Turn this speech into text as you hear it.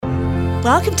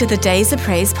Welcome to the Days of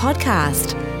Praise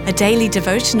podcast, a daily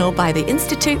devotional by the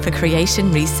Institute for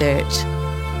Creation Research.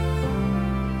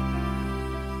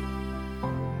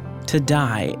 To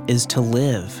die is to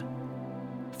live.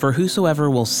 For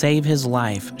whosoever will save his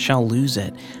life shall lose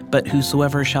it, but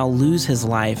whosoever shall lose his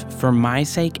life for my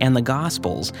sake and the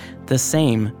gospel's, the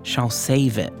same shall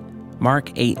save it. Mark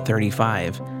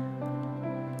 8:35.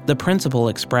 The principle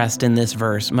expressed in this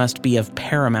verse must be of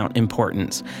paramount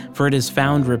importance, for it is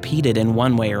found repeated in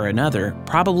one way or another,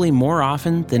 probably more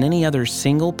often than any other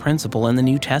single principle in the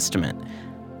New Testament.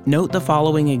 Note the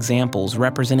following examples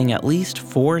representing at least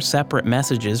 4 separate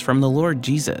messages from the Lord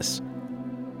Jesus.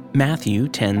 Matthew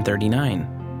 10:39.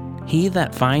 He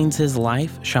that finds his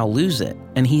life shall lose it,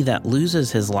 and he that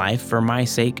loses his life for my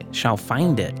sake shall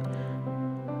find it.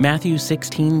 Matthew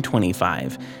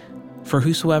 16:25. For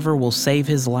whosoever will save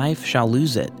his life shall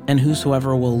lose it, and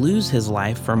whosoever will lose his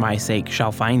life for my sake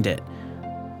shall find it.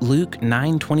 Luke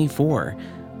 9:24.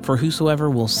 For whosoever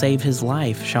will save his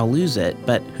life shall lose it,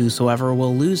 but whosoever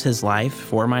will lose his life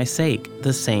for my sake,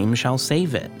 the same shall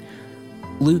save it.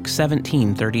 Luke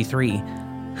 17:33.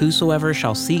 Whosoever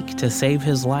shall seek to save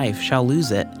his life shall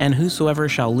lose it, and whosoever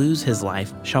shall lose his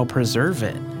life shall preserve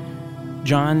it.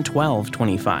 John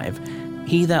 12:25.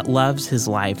 He that loves his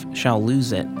life shall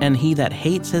lose it, and he that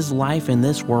hates his life in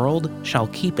this world shall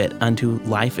keep it unto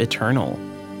life eternal.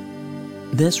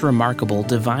 This remarkable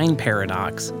divine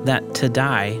paradox, that to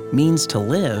die means to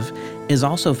live, is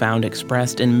also found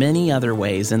expressed in many other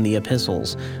ways in the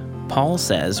epistles. Paul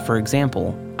says, for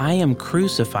example, I am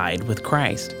crucified with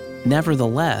Christ,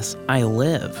 nevertheless I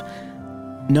live.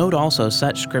 Note also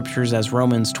such scriptures as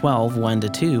Romans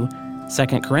 12:1-2,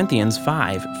 2 Corinthians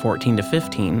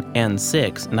 5:14-15 and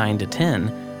 6:9-10,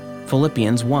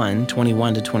 Philippians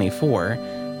 1:21-24,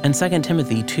 and 2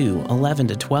 Timothy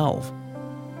 2:11-12.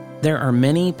 There are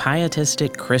many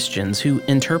pietistic Christians who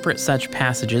interpret such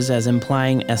passages as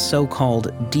implying a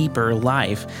so-called deeper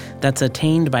life that's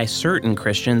attained by certain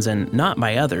Christians and not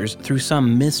by others through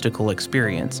some mystical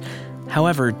experience.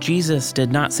 However, Jesus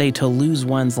did not say to lose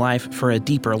one's life for a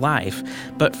deeper life,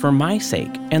 but for my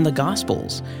sake and the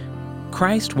gospel's.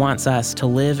 Christ wants us to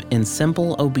live in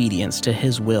simple obedience to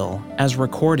His will, as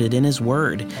recorded in His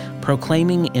Word,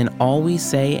 proclaiming in all we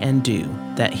say and do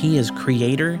that He is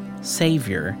Creator,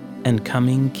 Savior, and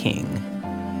coming King.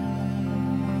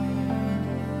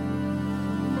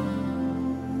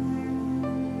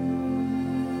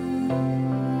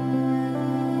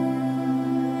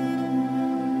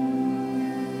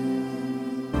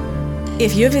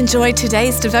 If you've enjoyed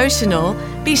today's devotional,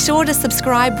 be sure to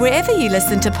subscribe wherever you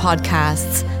listen to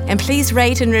podcasts, and please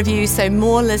rate and review so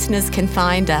more listeners can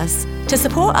find us. To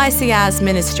support ICR's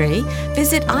ministry,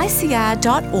 visit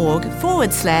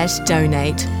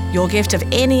icr.org/donate. Your gift of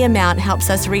any amount helps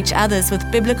us reach others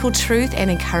with biblical truth and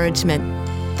encouragement.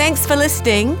 Thanks for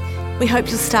listening. We hope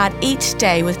you'll start each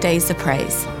day with Days of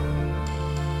Praise.